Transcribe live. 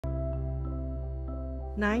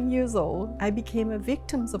9 years old, I became a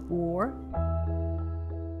victim of war.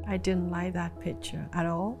 I didn't like that picture at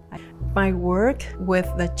all. My work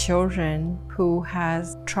with the children who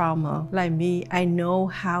has trauma like me, I know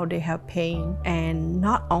how they have pain, and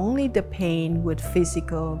not only the pain with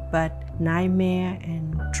physical, but nightmare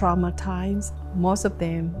and trauma times. Most of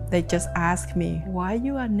them, they just ask me, why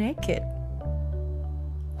you are naked?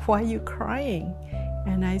 Why are you crying?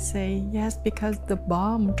 And I say, yes, because the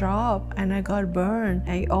bomb dropped and I got burned.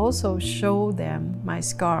 I also show them my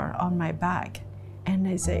scar on my back. And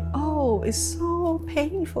they say, oh, it's so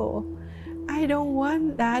painful. I don't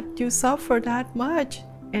want that you suffer that much.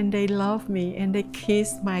 And they love me and they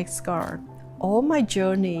kiss my scar. All my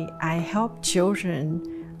journey, I help children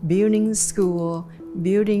building school,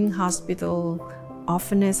 building hospital,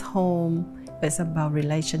 orphanage home. It's about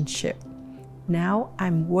relationship. Now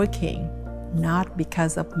I'm working, not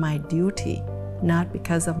because of my duty, not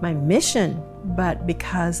because of my mission, but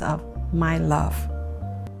because of my love.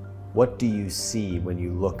 What do you see when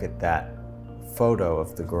you look at that photo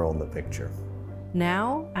of the girl in the picture?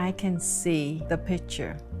 Now I can see the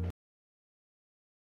picture